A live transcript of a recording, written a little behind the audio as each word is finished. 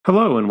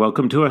Hello and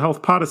welcome to a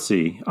Health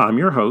Podyssey. I'm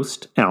your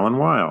host, Alan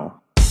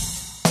Weil.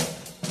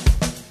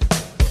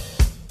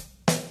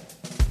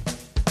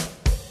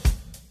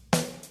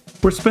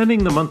 We're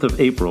spending the month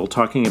of April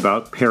talking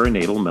about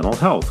perinatal mental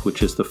health,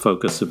 which is the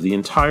focus of the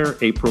entire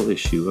April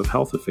issue of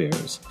Health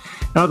Affairs.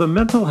 Now, the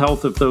mental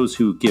health of those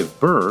who give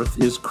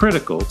birth is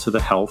critical to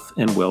the health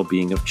and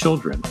well-being of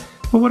children.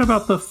 But what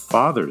about the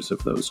fathers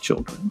of those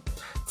children?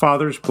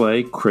 Fathers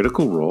play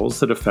critical roles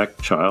that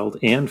affect child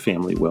and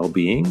family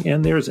well-being,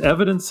 and there's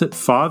evidence that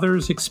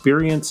fathers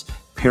experience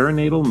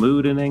perinatal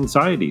mood and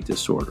anxiety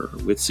disorder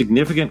with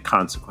significant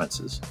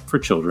consequences for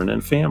children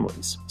and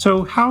families.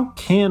 So how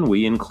can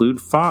we include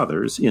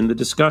fathers in the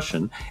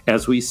discussion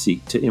as we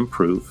seek to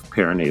improve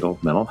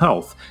perinatal mental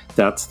health?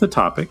 That's the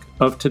topic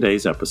of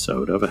today's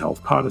episode of A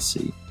Health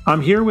Podyssey.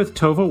 I'm here with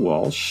Tova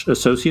Walsh,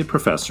 Associate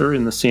Professor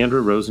in the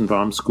Sandra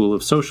Rosenbaum School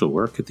of Social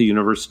Work at the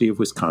University of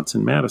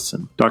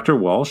Wisconsin-Madison. Dr.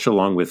 Walsh,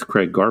 along with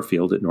Craig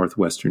Garfield at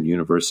Northwestern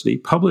University,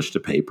 published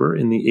a paper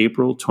in the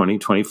April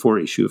 2024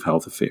 issue of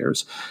Health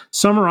Affairs,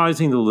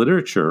 summarizing the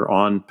literature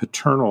on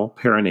paternal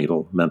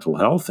perinatal mental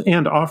health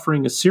and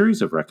offering a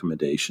series of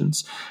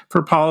recommendations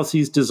for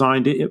policies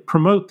designed to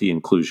promote the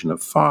inclusion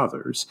of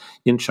fathers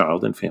in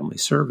child and family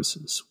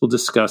services. We'll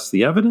discuss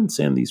the evidence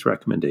and these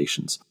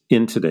recommendations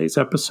in today's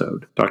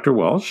episode. Dr.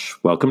 Walsh,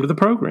 welcome to the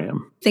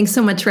program. Thanks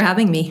so much for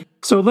having me.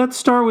 So let's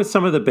start with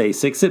some of the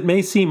basics. It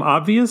may seem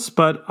obvious,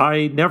 but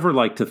I never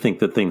like to think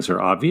that things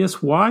are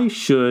obvious. Why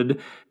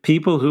should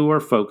people who are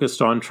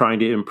focused on trying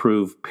to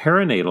improve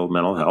perinatal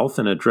mental health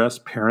and address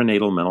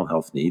perinatal mental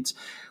health needs,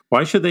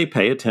 why should they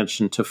pay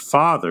attention to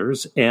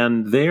fathers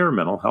and their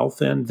mental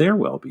health and their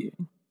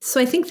well-being? So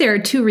I think there are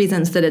two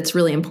reasons that it's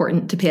really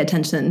important to pay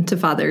attention to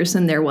fathers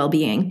and their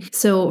well-being.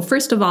 So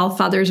first of all,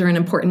 fathers are an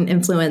important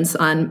influence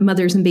on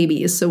mothers and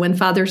babies. So when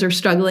fathers are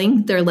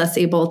struggling, they're less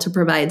able to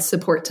provide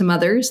support to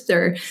mothers.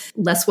 They're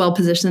less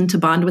well-positioned to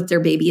bond with their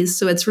babies.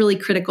 So it's really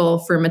critical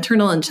for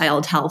maternal and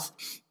child health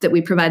that we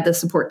provide the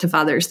support to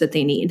fathers that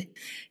they need.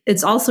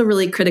 It's also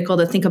really critical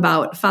to think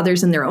about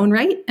fathers in their own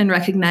right and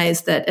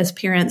recognize that as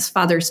parents,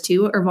 fathers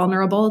too are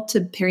vulnerable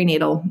to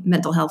perinatal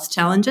mental health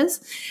challenges.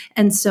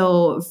 And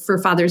so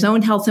for fathers'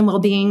 own health and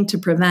well-being, to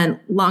prevent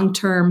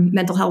long-term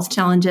mental health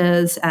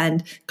challenges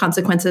and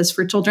consequences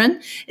for children,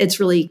 it's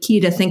really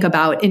key to think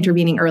about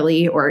intervening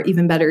early, or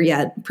even better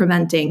yet,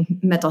 preventing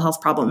mental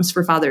health problems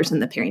for fathers in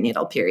the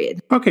perinatal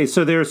period. Okay,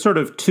 so there are sort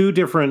of two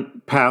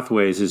different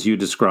pathways, as you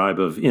describe,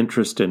 of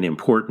interest and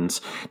importance.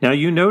 Now,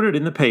 you noted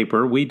in the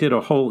paper, we did a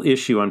whole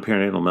issue on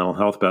perinatal mental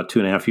health about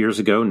 2.5 years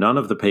ago. None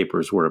of the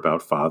papers were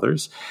about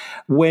fathers.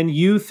 When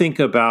you think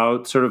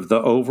about sort of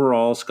the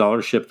overall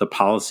scholarship, the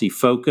policy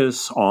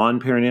focus on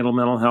perinatal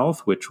mental health,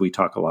 which we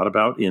talk a lot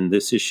about in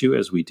this issue,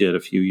 as we did a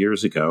few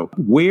years ago,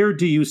 where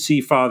do you see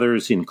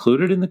fathers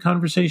included in the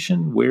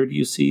conversation? Where do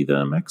you see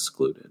them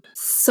excluded?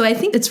 So I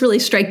think it's really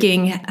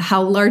striking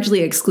how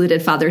largely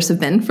excluded fathers have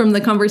been from the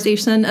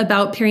conversation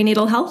about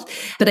perinatal health.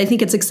 But I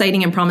think it's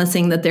exciting and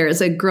promising that there is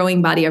a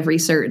growing body of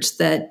research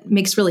that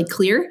makes really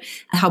clear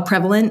how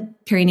prevalent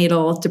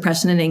perinatal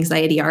depression and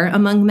anxiety are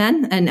among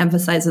men and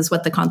emphasizes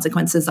what the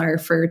consequences are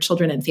for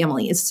children and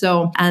families.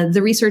 So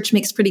the research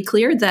makes pretty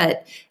clear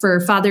that for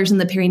fathers in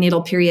the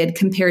perinatal period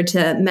compared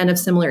to men of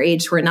similar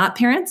age who are not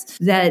parents,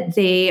 that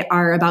they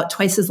are about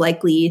twice as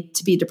likely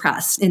to be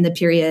depressed in the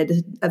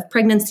period of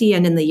pregnancy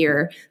and in the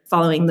year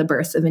following the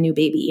birth of a new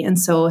baby. And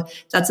so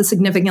that's a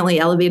significantly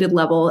elevated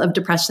level of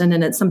depression,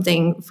 and it's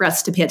something for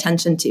us to pay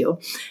attention to.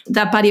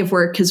 That body of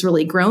work has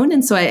really grown.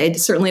 And so I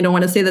certainly don't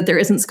want to say that there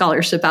isn't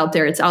scholarship out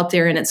there. It's out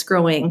there and it's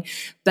growing.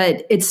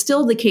 But it's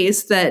still the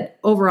case that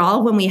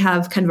overall, when we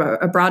have kind of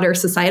a broader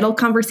societal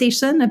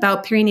conversation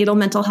about perinatal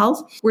mental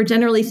health, we're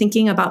generally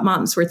thinking about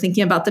moms. We're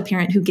thinking about the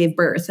parent who gave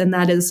birth. And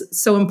that is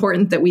so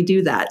important that we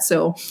do that.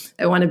 So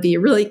I want to be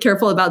really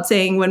careful about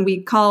saying when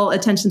we call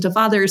attention to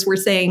fathers, we're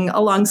saying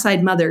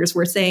alongside mothers,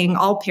 we're saying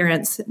all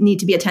parents need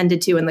to be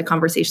attended to in the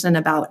conversation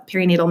about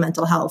perinatal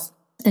mental health.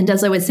 And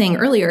as I was saying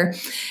earlier,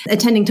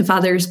 attending to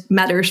fathers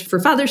matters for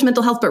fathers'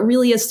 mental health, but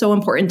really is so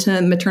important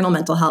to maternal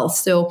mental health.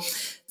 So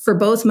for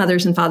both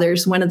mothers and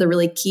fathers, one of the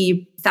really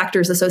key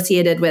factors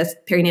associated with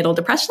perinatal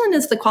depression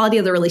is the quality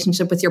of the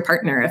relationship with your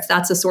partner. If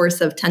that's a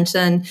source of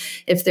tension,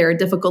 if there are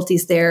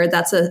difficulties there,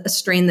 that's a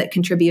strain that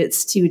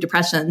contributes to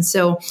depression.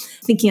 So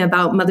thinking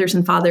about mothers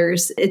and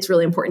fathers, it's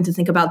really important to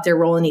think about their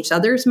role in each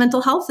other's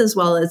mental health, as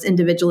well as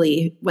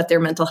individually what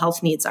their mental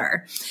health needs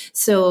are.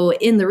 So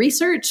in the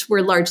research, we're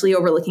largely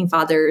overlooking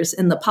fathers.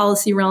 In the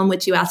policy realm,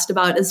 which you asked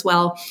about as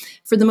well,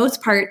 for the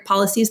most part,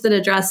 policies that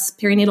address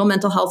perinatal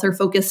mental health are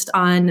focused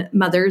on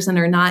mothers and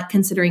are not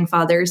considering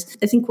fathers.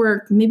 I think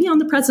we're maybe on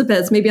the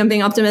precipice, maybe I'm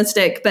being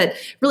optimistic, but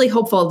really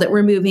hopeful that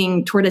we're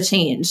moving toward a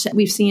change.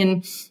 We've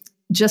seen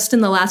just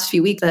in the last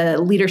few weeks, the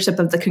leadership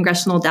of the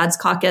Congressional Dads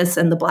Caucus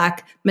and the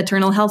Black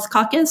Maternal Health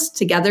Caucus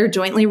together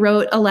jointly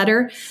wrote a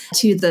letter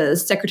to the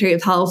Secretary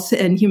of Health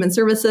and Human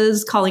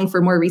Services calling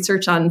for more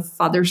research on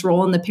fathers'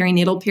 role in the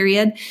perinatal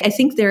period. I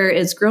think there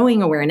is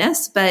growing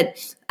awareness, but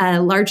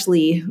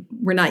largely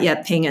we're not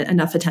yet paying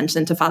enough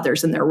attention to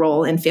fathers and their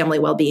role in family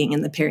well-being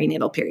in the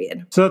perinatal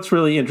period. So that's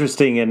really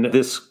interesting. And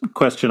this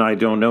question, I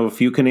don't know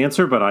if you can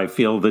answer, but I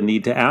feel the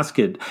need to ask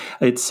it.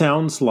 It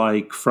sounds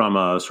like from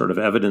a sort of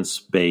evidence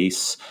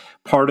base,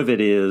 part of it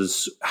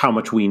is how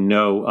much we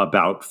know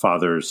about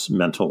fathers'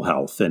 mental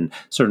health. And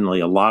certainly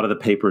a lot of the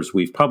papers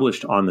we've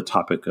published on the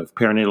topic of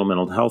perinatal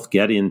mental health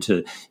get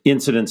into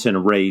incidence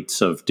and rates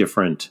of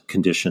different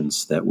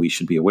conditions that we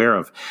should be aware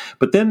of.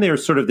 But then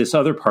there's sort of this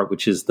other part,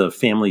 which is the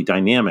family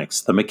dynamics,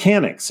 the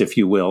mechanics, if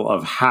you will,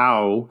 of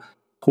how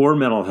poor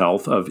mental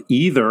health of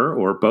either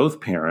or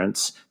both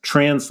parents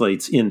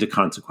translates into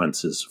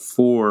consequences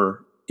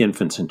for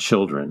infants and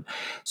children.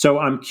 So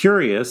I'm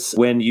curious,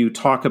 when you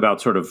talk about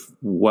sort of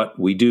what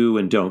we do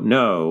and don't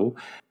know,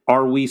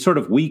 are we sort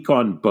of weak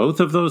on both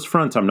of those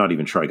fronts? I'm not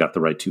even sure I got the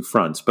right two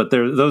fronts, but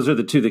those are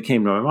the two that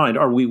came to my mind.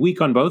 Are we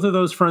weak on both of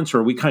those fronts, or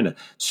are we kind of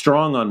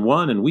strong on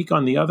one and weak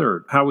on the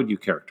other? How would you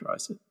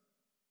characterize it?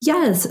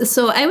 Yes.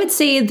 So I would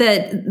say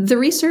that the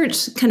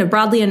research kind of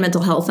broadly in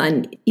mental health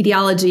on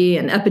etiology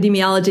and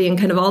epidemiology and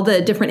kind of all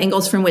the different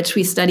angles from which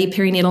we study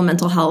perinatal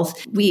mental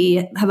health,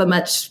 we have a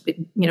much,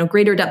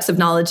 greater depths of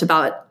knowledge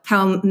about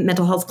how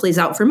mental health plays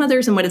out for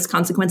mothers and what its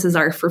consequences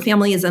are for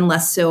families and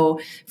less so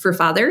for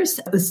fathers.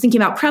 I was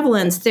thinking about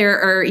prevalence. There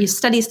are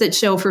studies that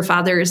show for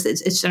fathers,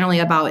 it's generally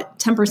about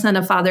 10%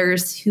 of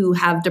fathers who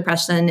have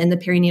depression in the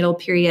perinatal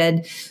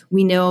period.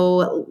 We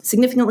know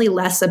significantly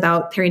less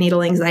about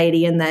perinatal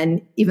anxiety and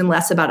then even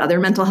less about other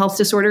mental health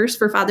disorders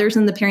for fathers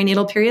in the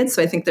perinatal period.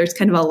 So I think there's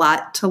kind of a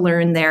lot to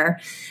learn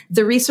there.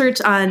 The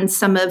research on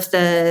some of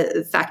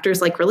the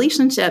factors like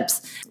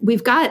relationships,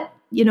 we've got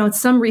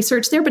some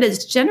research there, but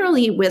it's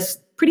generally with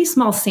pretty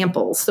small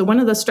samples. So one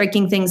of the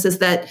striking things is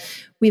that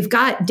we've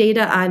got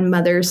data on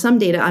mothers, some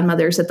data on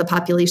mothers at the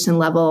population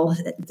level.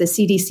 The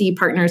CDC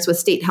partners with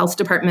state health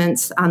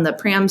departments on the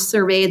PRAM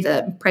survey,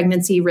 the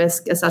Pregnancy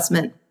Risk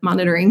Assessment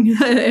Monitoring.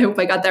 I hope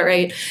I got that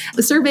right.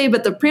 The survey,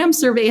 but the PRAM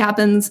survey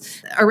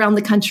happens around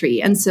the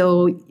country. And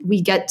so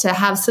we get to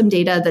have some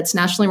data that's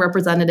nationally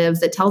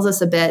representative that tells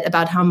us a bit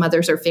about how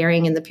mothers are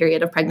faring in the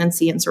period of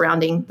pregnancy and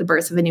surrounding the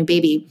birth of a new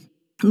baby.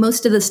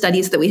 Most of the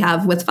studies that we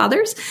have with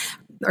fathers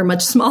are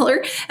much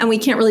smaller, and we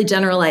can't really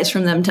generalize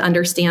from them to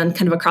understand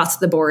kind of across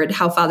the board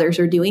how fathers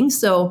are doing.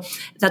 So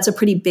that's a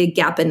pretty big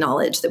gap in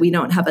knowledge that we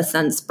don't have a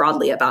sense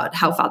broadly about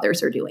how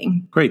fathers are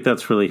doing. Great.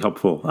 That's really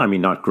helpful. I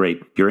mean, not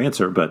great, your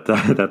answer, but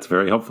that's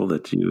very helpful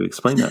that you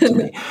explained that to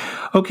me.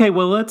 Okay,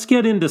 well, let's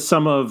get into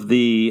some of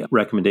the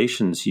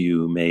recommendations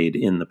you made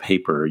in the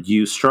paper.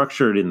 You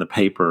structured in the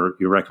paper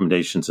your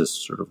recommendations as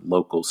sort of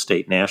local,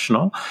 state,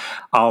 national.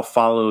 I'll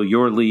follow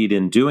your lead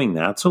in doing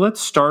that. So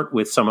let's start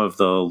with some of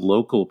the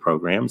local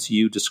programs.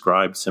 You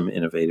described some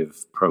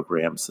innovative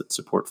programs that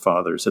support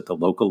fathers at the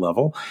local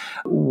level.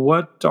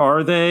 What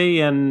are they,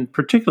 and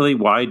particularly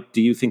why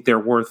do you think they're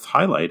worth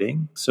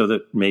highlighting so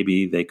that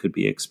maybe they could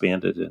be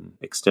expanded and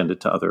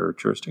extended to other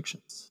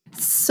jurisdictions?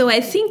 So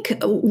I think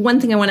one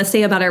thing I want to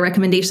say about our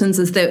recommendations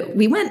is that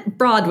we went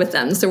broad with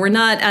them. So we're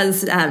not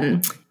as,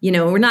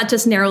 we're not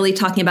just narrowly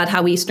talking about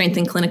how we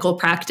strengthen clinical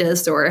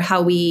practice or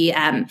how we,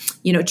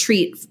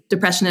 treat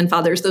depression in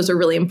fathers. Those are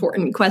really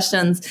important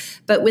questions.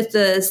 But with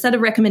the set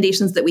of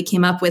recommendations that we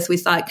came up with, we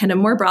thought kind of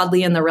more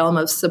broadly in the realm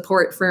of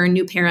support for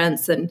new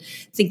parents and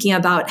thinking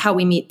about how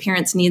we meet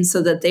parents' needs so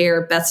that they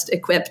are best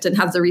equipped and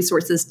have the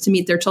resources to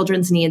meet their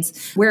children's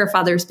needs, where are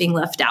fathers being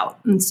left out.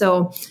 And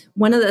so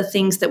one of the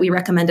things that we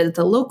recommended at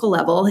the local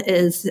level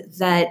is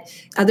that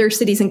other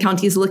cities and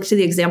counties look to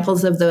the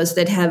examples of those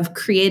that have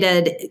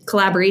created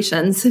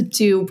collaborations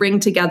to bring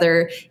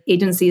together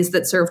agencies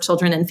that serve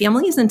children and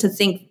families and to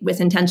think with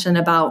intention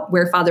about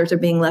where fathers are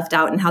being left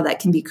out and how that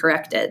can be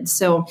corrected.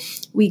 So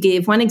we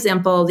gave one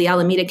example, the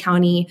Alameda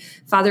County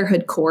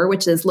Fatherhood Corps,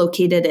 which is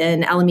located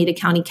in Alameda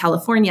County,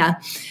 California.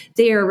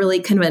 They are really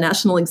kind of a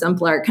national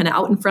exemplar, kind of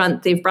out in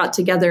front. They've brought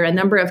together a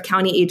number of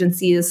county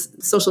agencies,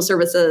 social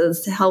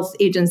services, health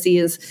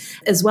agencies,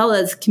 as well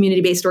as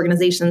community-based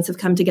organizations have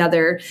come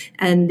together,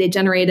 and they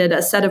generated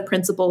a set of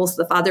principles,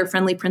 the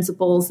father-friendly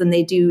principles, and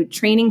they do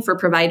training for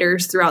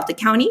providers throughout the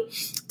county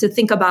to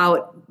think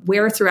about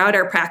where throughout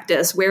our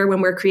practice, where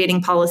when we're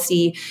creating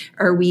policy,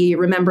 are we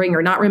remembering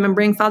or not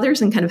remembering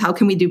fathers, and kind of how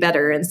can we do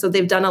better? And so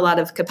they've done a lot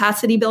of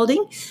capacity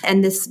building,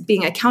 and this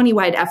being a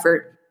countywide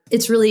effort,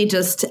 it's really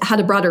just had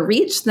a broader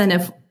reach than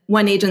if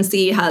one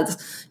agency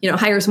has,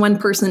 hires one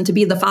person to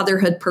be the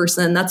fatherhood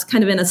person. That's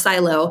kind of in a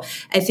silo.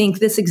 I think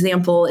this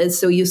example is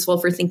so useful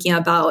for thinking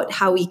about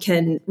how we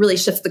can really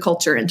shift the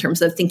culture in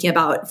terms of thinking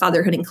about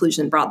fatherhood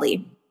inclusion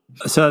broadly.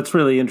 So that's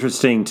really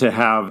interesting to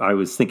have. I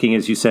was thinking,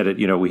 as you said it,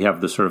 we have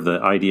the sort of the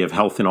idea of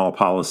health in all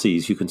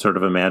policies. You can sort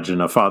of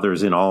imagine a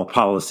father's in all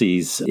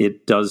policies.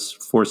 It does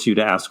force you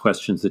to ask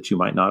questions that you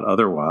might not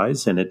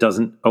otherwise, and it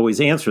doesn't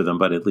always answer them,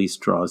 but at least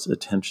draws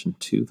attention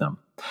to them.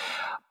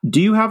 Do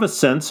you have a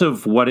sense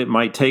of what it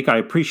might take? I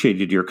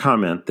appreciated your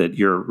comment that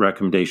your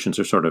recommendations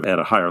are sort of at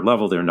a higher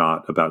level. They're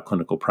not about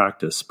clinical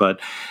practice. But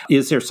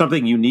is there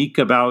something unique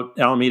about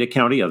Alameda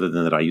County, other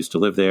than that I used to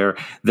live there,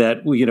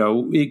 that,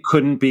 it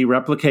couldn't be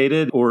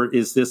replicated? Or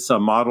is this a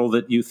model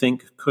that you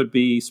think could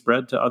be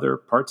spread to other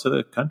parts of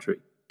the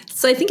country?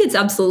 So I think it's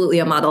absolutely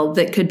a model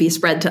that could be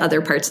spread to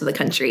other parts of the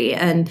country.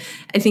 And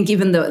I think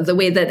even the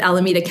way that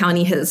Alameda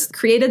County has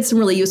created some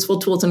really useful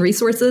tools and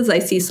resources, I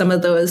see some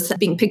of those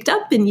being picked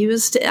up and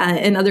used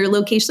in other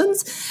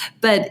locations.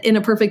 But in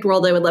a perfect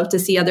world, I would love to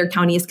see other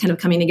counties kind of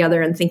coming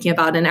together and thinking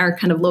about, in our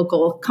kind of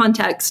local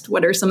context,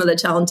 what are some of the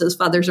challenges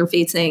fathers are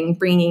facing,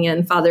 bringing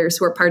in fathers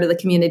who are part of the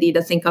community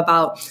to think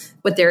about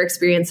what their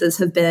experiences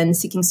have been,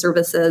 seeking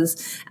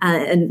services,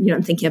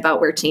 and thinking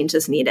about where change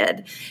is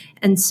needed.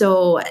 And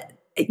so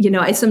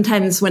I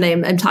sometimes, when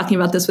I'm talking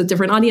about this with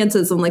different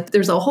audiences, I'm like,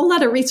 there's a whole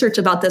lot of research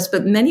about this,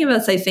 but many of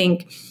us, I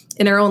think,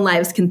 in our own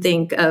lives can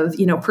think of,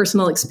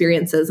 personal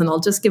experiences. And I'll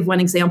just give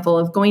one example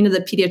of going to the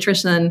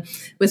pediatrician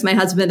with my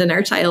husband and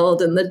our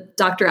child, and the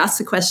doctor asks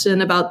a question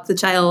about the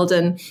child,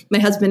 and my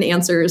husband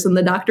answers, and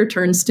the doctor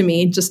turns to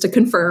me just to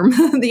confirm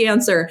the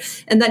answer.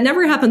 And that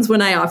never happens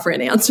when I offer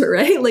an answer,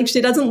 right? Like, she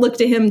doesn't look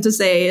to him to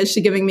say, is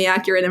she giving me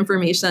accurate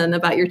information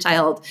about your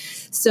child?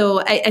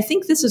 So I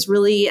think this is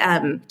really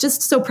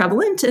just so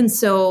prevalent. And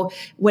so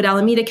what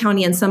Alameda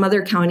County and some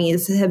other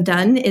counties have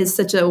done is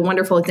such a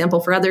wonderful example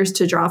for others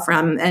to draw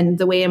from. And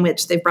the way in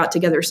which they've brought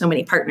together so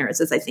many partners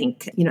is, I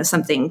think,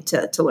 something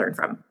to learn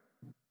from.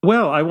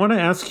 Well, I want to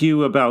ask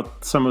you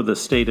about some of the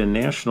state and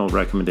national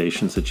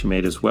recommendations that you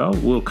made as well.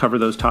 We'll cover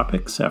those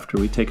topics after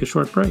we take a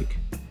short break.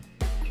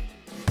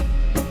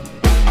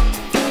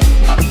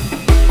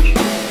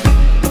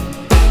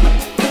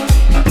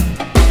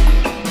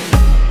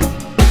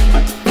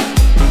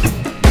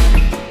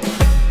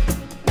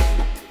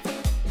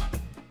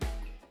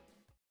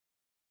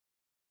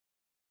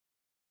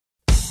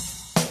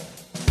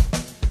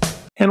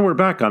 And we're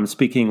back. I'm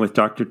speaking with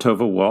Dr.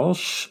 Tova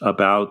Walsh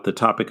about the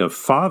topic of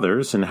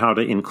fathers and how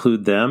to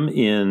include them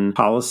in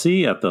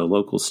policy at the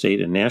local, state,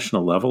 and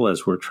national level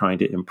as we're trying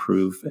to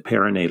improve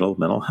perinatal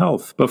mental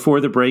health. Before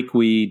the break,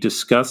 we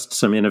discussed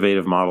some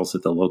innovative models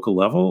at the local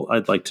level.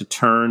 I'd like to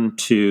turn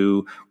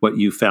to what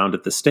you found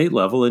at the state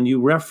level, and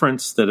you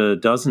referenced that a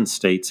dozen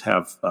states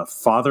have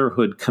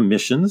fatherhood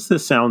commissions.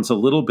 This sounds a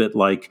little bit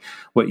like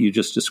what you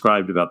just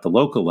described about the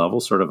local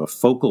level, sort of a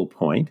focal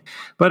point.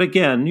 But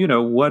again,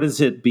 what is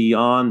it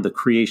beyond the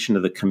creation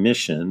of the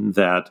commission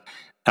that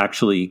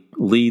actually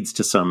leads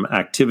to some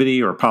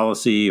activity or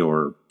policy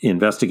or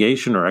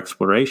investigation or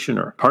exploration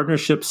or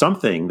partnership,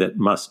 something that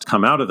must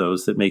come out of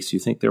those that makes you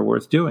think they're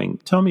worth doing?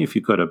 Tell me, if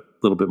you could, a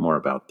little bit more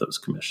about those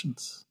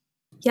commissions.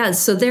 Yeah,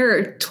 so there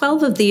are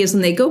 12 of these,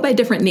 and they go by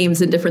different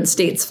names in different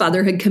states: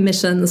 fatherhood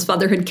commissions,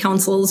 fatherhood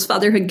councils,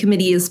 fatherhood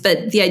committees.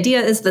 But the idea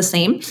is the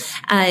same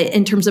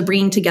in terms of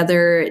bringing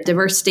together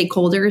diverse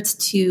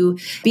stakeholders to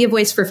be a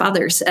voice for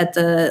fathers at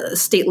the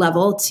state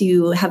level,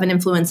 to have an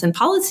influence in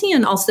policy,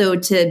 and also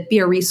to be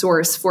a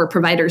resource for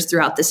providers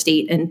throughout the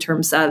state in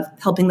terms of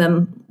helping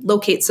them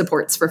locate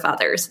supports for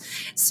fathers.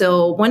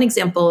 So one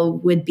example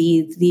would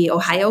be the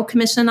Ohio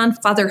Commission on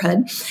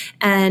Fatherhood.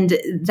 And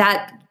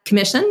that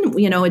commission,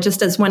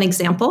 just as one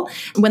example,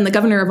 when the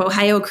governor of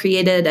Ohio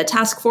created a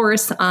task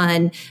force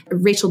on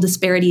racial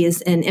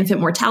disparities in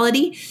infant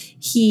mortality,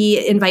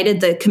 he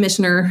invited the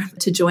commissioner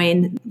to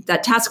join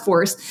that task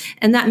force.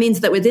 And that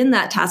means that within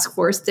that task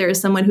force, there is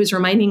someone who's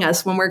reminding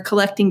us, when we're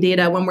collecting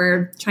data, when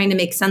we're trying to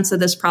make sense of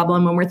this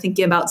problem, when we're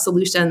thinking about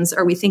solutions,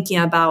 are we thinking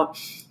about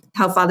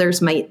how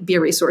fathers might be a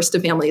resource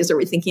to families? Are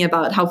we thinking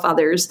about how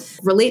fathers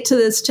relate to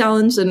this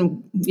challenge,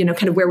 and,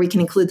 kind of where we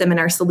can include them in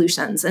our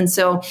solutions? And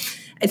so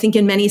I think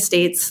in many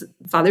states,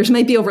 fathers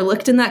might be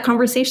overlooked in that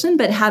conversation,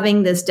 but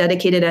having this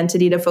dedicated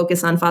entity to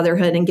focus on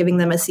fatherhood and giving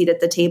them a seat at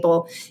the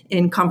table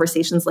in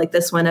conversations like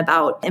this one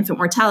about infant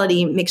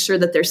mortality makes sure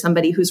that there's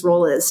somebody whose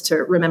role is to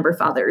remember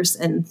fathers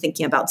and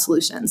thinking about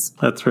solutions.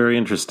 That's very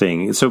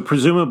interesting. So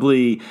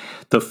presumably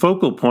the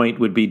focal point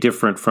would be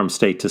different from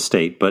state to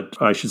state, but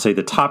I should say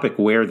the topic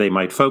where they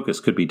might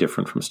focus could be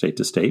different from state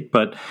to state.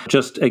 But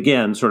just,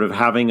 again, sort of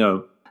having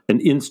an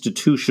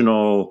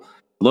institutional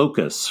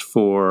locus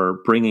for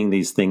bringing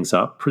these things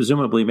up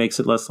presumably makes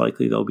it less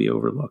likely they'll be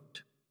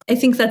overlooked. I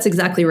think that's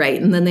exactly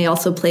right. And then they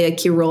also play a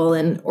key role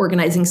in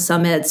organizing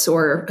summits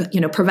or,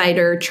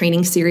 provider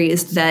training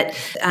series that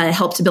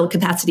help to build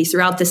capacity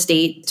throughout the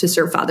state to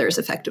serve fathers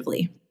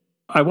effectively.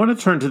 I want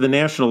to turn to the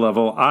national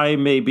level. I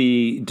may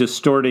be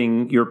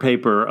distorting your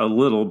paper a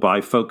little by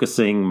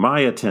focusing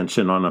my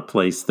attention on a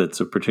place that's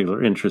of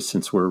particular interest.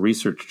 Since we're a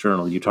research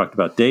journal, you talked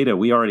about data.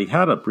 We already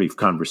had a brief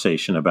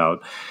conversation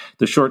about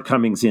the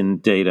shortcomings in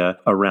data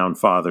around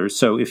fathers.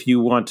 So if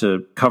you want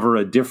to cover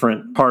a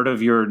different part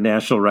of your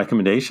national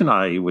recommendation,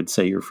 I would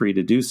say you're free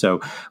to do so.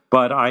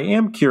 But I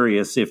am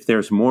curious if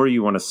there's more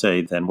you want to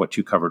say than what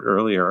you covered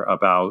earlier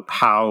about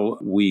how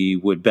we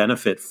would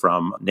benefit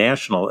from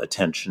national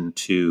attention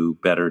to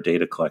better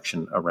data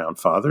collection around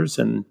fathers.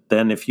 And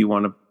then if you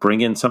want to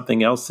bring in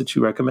something else that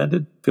you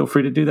recommended, feel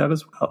free to do that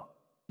as well.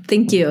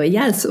 Thank you.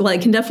 Yes. Well, I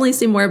can definitely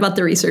say more about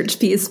the research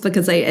piece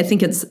because I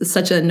think it's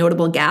such a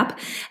notable gap.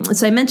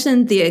 So I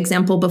mentioned the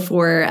example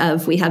before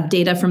of we have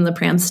data from the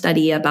PRAM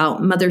study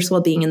about mothers'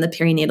 well-being in the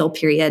perinatal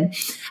period.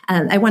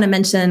 I want to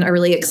mention a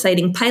really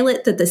exciting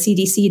pilot that the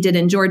CDC did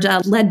in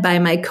Georgia, led by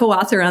my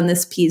co-author on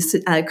this piece,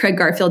 Craig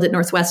Garfield at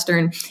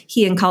Northwestern.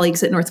 He and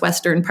colleagues at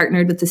Northwestern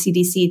partnered with the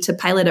CDC to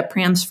pilot a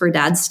PRAMs for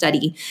Dads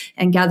study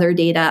and gather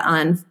data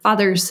on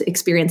fathers'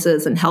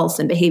 experiences and health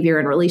and behavior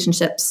and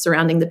relationships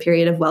surrounding the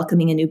period of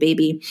welcoming a new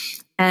baby.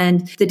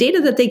 And the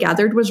data that they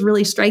gathered was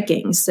really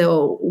striking.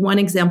 So one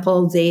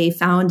example, they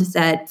found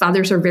that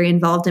fathers are very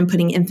involved in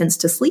putting infants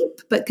to sleep,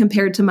 but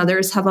compared to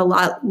mothers have a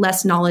lot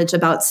less knowledge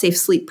about safe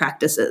sleep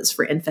practices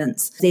for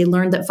infants. They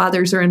learned that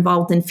fathers are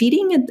involved in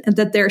feeding and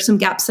that there are some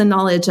gaps in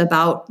knowledge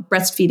about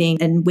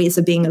breastfeeding and ways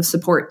of being of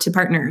support to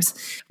partners.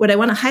 What I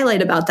want to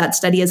highlight about that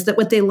study is that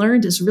what they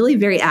learned is really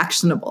very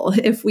actionable.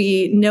 If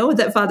we know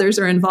that fathers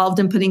are involved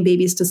in putting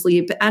babies to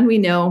sleep, and we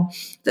know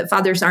that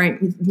fathers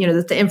aren't,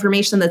 that the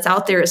information that's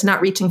out there is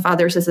not reaching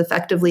fathers as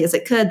effectively as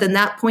it could, then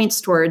that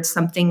points towards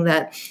something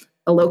that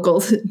a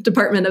local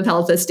Department of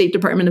Health, a state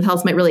Department of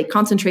Health might really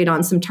concentrate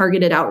on, some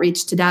targeted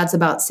outreach to dads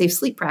about safe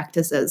sleep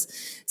practices.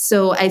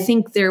 So I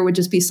think there would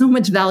just be so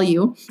much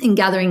value in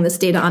gathering this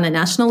data on a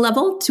national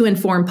level to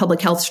inform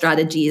public health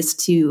strategies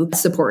to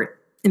support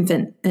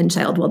infant and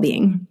child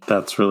well-being.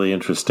 That's really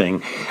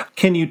interesting.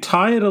 Can you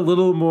tie it a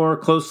little more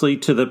closely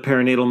to the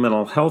perinatal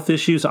mental health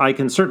issues? I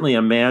can certainly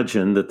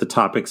imagine that the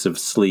topics of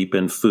sleep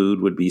and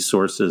food would be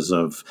sources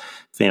of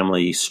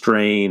family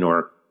strain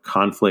or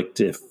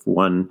conflict if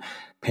one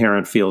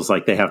parent feels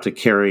like they have to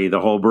carry the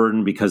whole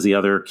burden because the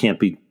other can't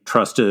be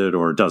trusted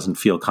or doesn't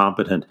feel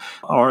competent.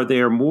 Are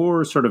there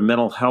more sort of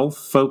mental health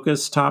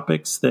focused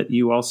topics that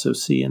you also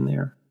see in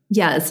there?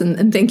 Yes,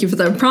 and thank you for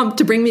the prompt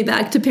to bring me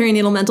back to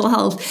perinatal mental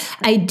health.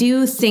 I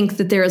do think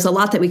that there is a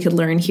lot that we could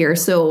learn here.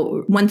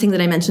 So one thing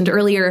that I mentioned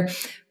earlier,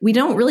 we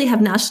don't really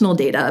have national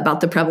data about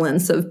the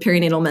prevalence of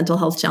perinatal mental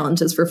health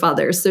challenges for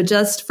fathers. So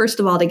just first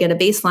of all, to get a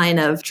baseline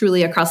of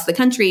truly across the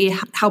country,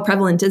 how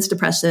prevalent is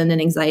depression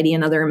and anxiety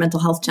and other mental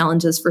health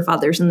challenges for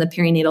fathers in the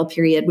perinatal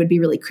period would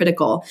be really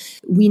critical.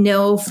 We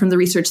know from the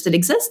research that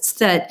exists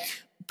that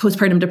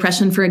postpartum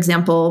depression, for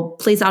example,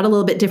 plays out a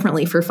little bit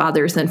differently for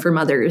fathers than for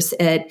mothers.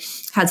 It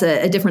has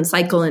a different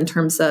cycle in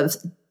terms of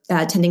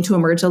tending to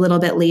emerge a little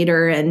bit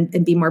later and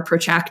be more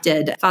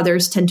protracted.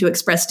 Fathers tend to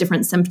express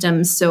different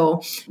symptoms,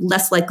 so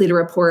less likely to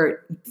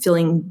report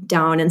feeling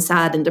down and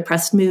sad and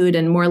depressed mood,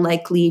 and more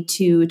likely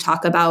to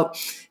talk about,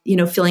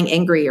 feeling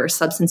angry or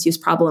substance use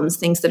problems,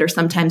 things that are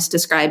sometimes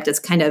described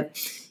as kind of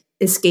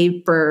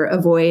escape or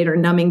avoid or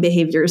numbing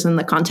behaviors in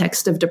the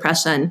context of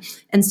depression.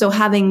 And so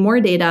having more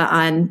data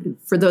on,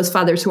 for those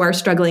fathers who are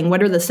struggling,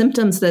 what are the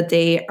symptoms that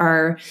they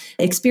are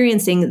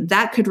experiencing,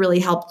 that could really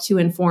help to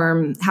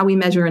inform how we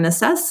measure and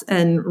assess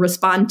and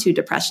respond to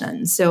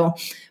depression. So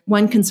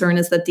one concern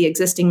is that the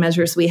existing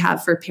measures we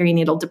have for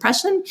perinatal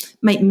depression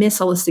might miss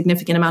a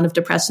significant amount of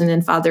depression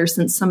in fathers,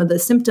 since some of the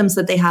symptoms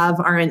that they have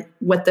aren't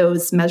what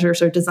those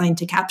measures are designed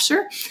to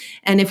capture.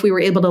 And if we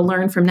were able to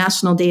learn from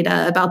national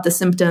data about the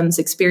symptoms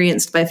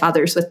experienced by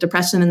fathers with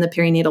depression in the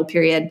perinatal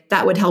period,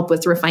 that would help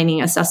with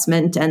refining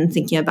assessment and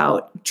thinking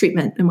about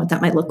treatment and what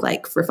that might look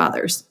like for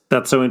fathers.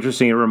 That's so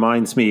interesting. It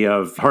reminds me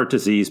of heart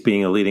disease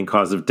being a leading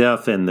cause of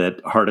death, and that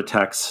heart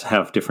attacks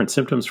have different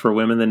symptoms for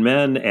women than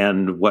men.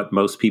 And what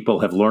most people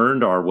have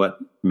learned are what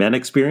men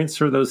experience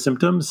for those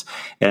symptoms.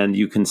 And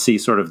you can see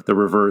sort of the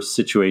reverse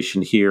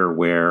situation here,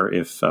 where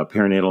if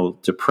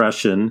perinatal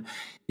depression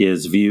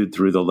is viewed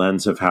through the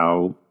lens of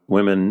how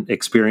women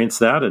experience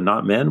that and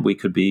not men, we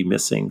could be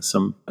missing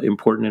some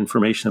important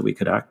information that we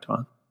could act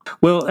on.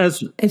 Well,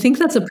 I think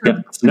that's a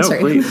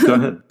please go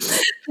ahead.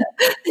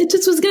 I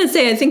just was going to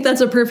say, I think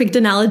that's a perfect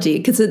analogy,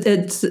 because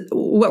it's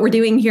what we're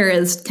doing here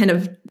is kind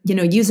of,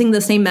 using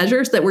the same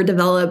measures that were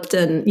developed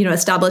and,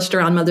 established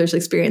around mothers'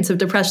 experience of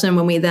depression.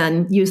 When we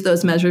then use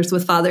those measures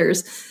with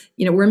fathers,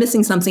 we're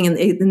missing something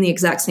in the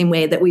exact same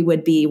way that we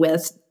would be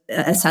with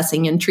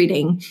assessing and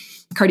treating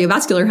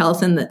cardiovascular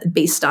health and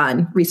based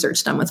on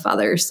research done with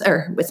fathers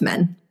or with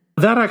men.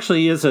 That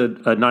actually is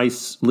a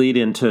nice lead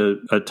into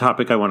a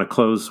topic I want to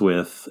close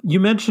with. You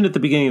mentioned at the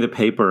beginning of the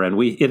paper,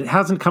 and it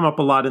hasn't come up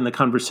a lot in the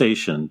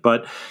conversation,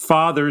 but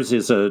fathers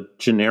is a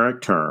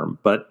generic term.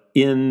 But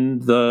in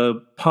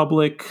the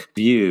public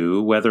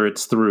view, whether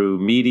it's through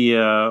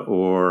media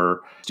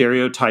or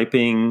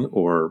stereotyping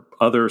or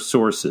other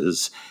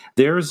sources,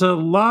 there's a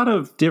lot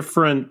of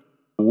different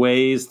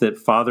ways that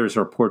fathers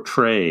are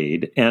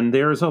portrayed. And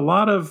there's a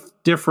lot of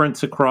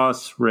difference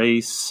across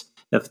race,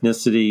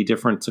 ethnicity,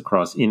 difference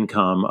across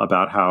income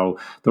about how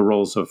the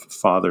roles of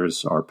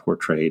fathers are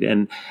portrayed.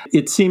 And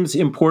it seems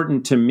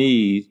important to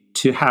me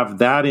to have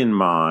that in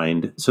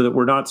mind so that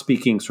we're not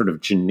speaking sort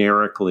of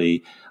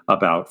generically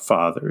about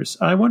fathers.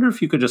 I wonder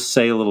if you could just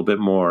say a little bit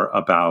more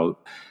about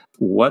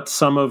what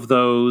some of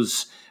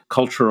those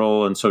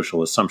cultural and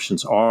social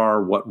assumptions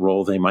are, what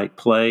role they might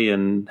play,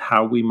 and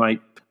how we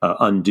might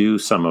undo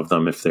some of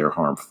them if they're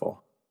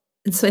harmful.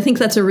 So I think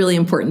that's a really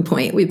important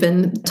point. We've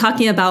been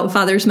talking about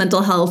fathers'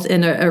 mental health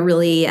in a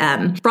really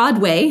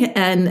broad way,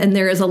 and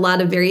there is a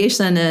lot of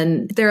variation,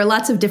 and there are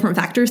lots of different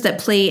factors that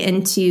play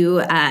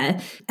into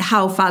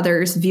how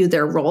fathers view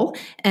their role.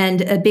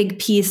 And a big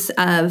piece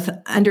of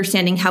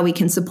understanding how we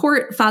can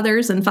support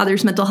fathers and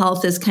fathers' mental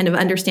health is kind of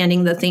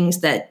understanding the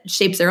things that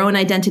shape their own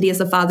identity as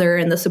a father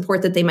and the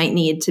support that they might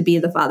need to be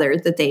the father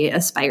that they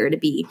aspire to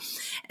be.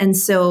 And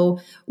so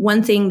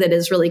one thing that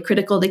is really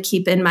critical to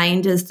keep in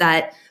mind is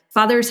that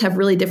fathers have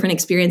really different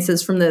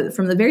experiences from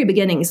the very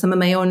beginning. Some of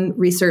my own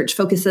research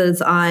focuses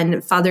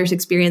on fathers'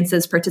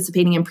 experiences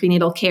participating in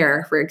prenatal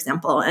care, for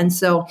example. And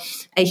so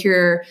I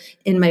hear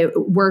in my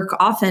work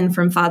often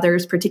from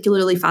fathers,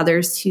 particularly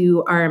fathers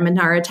who are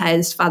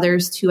minoritized,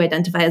 fathers who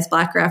identify as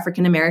Black or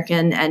African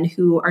American and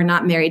who are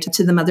not married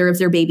to the mother of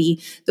their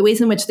baby, the ways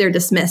in which they're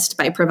dismissed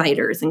by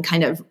providers and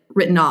kind of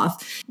written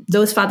off.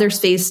 Those fathers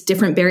face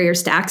different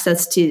barriers to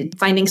access to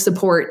finding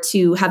support,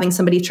 to having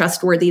somebody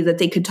trustworthy that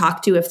they could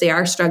talk to if they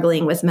are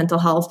struggling with mental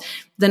health,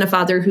 than a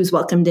father who's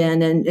welcomed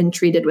in and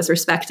treated with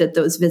respect at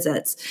those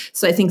visits.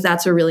 So I think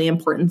that's a really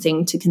important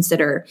thing to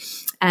consider.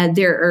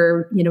 There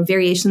are,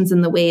 variations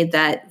in the way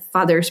that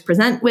fathers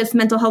present with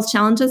mental health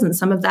challenges, and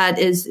some of that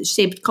is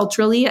shaped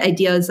culturally.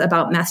 Ideas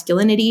about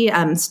masculinity,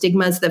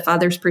 stigmas that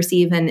fathers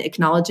perceive, and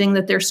acknowledging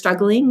that they're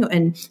struggling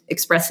and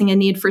expressing a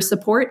need for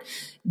support.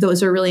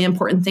 Those are really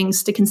important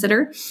things to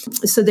consider.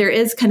 So there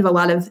is kind of a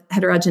lot of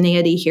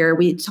heterogeneity here.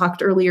 We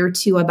talked earlier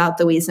too about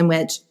the ways in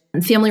which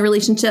family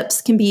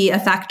relationships can be a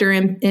factor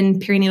in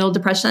perinatal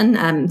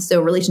depression.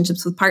 So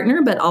relationships with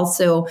partner, but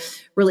also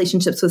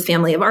relationships with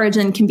family of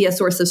origin can be a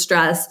source of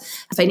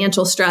stress.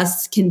 Financial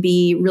stress can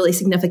be really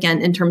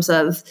significant in terms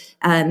of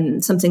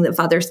something that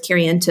fathers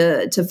carry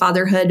into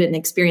fatherhood and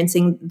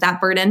experiencing that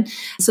burden.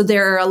 So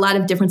there are a lot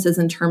of differences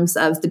in terms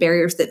of the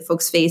barriers that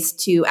folks face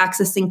to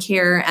accessing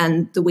care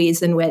and the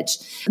ways in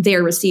which they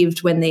are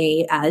received when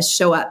they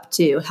show up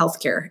to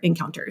healthcare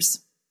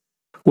encounters.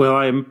 Well,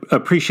 I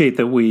appreciate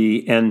that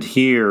we end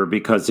here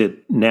because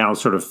it now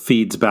sort of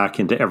feeds back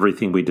into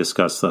everything we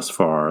discussed thus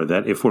far,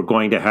 that if we're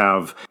going to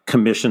have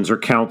commissions or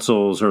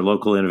councils or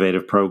local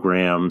innovative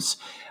programs,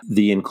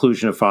 the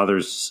inclusion of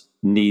fathers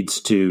needs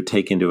to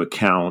take into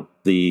account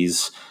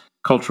these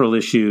cultural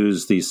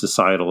issues, these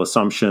societal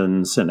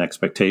assumptions and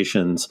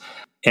expectations.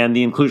 And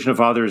the inclusion of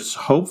fathers,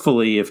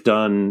 hopefully, if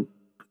done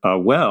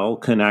well,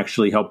 can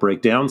actually help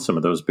break down some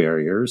of those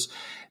barriers.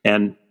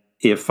 And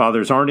if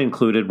fathers aren't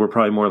included, we're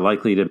probably more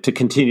likely to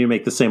continue to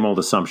make the same old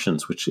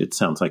assumptions, which it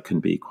sounds like can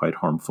be quite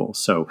harmful.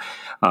 So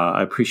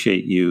I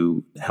appreciate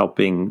you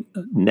helping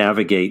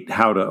navigate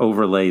how to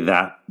overlay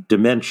that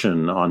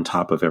dimension on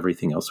top of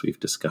everything else we've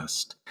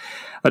discussed.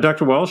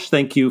 Dr. Walsh,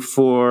 thank you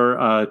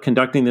for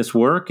conducting this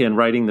work and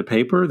writing the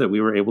paper that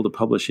we were able to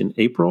publish in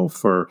April,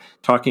 for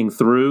talking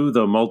through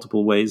the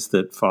multiple ways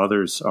that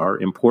fathers are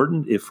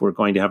important if we're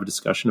going to have a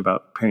discussion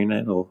about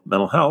perinatal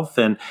mental health.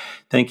 And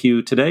thank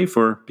you today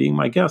for being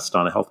my guest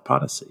on a Health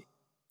Podyssey.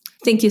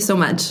 Thank you so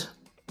much.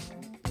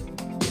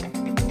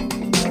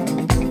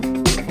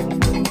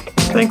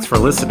 Thanks for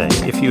listening.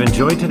 If you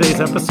enjoyed today's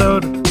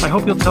episode, I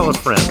hope you'll tell a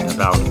friend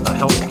about a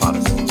Health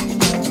Podyssey.